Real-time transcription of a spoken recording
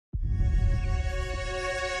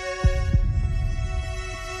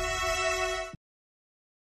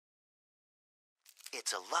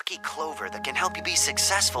It's a lucky clover that can help you be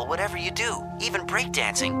successful whatever you do, even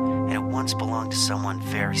breakdancing, and it once belonged to someone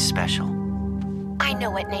very special. I know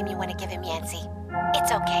what name you want to give him, Yancy.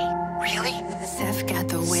 It's okay. Really? Seth got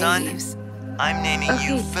the waves. Son, I'm naming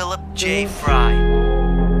you Philip J. Fry.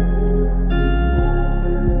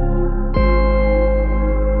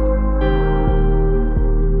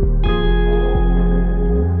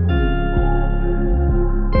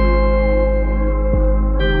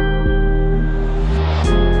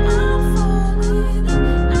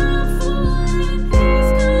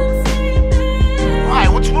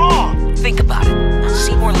 Think about it.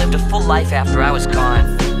 Seymour lived a full life after I was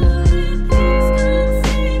gone.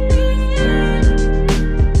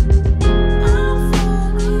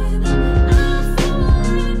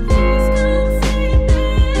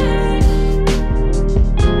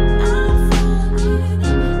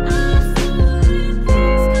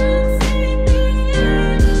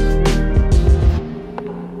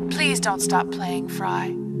 Please don't stop playing,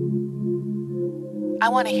 Fry. I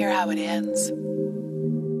want to hear how it ends.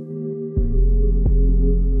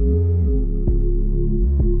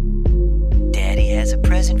 Daddy has a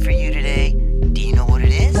present for you today. Do you know what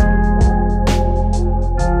it is?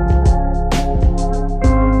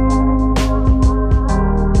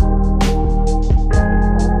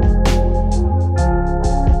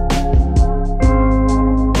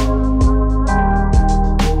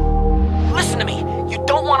 Listen to me. You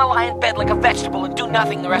don't want to lie in bed like a vegetable and do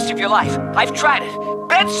nothing the rest of your life. I've tried it.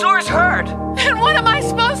 Bed sores hurt. And what am I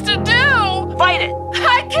supposed to do? Fight it.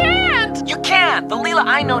 I can't! You can. The Leela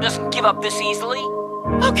I know doesn't give up this easily.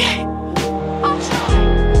 Okay, I'll try.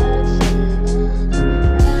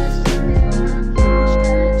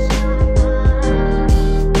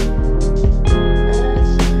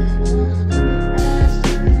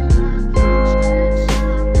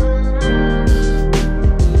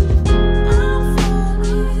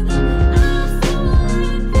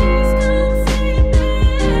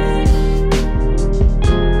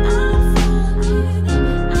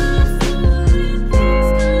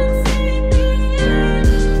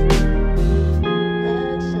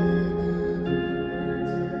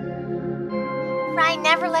 Fry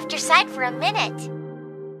never left your side for a minute.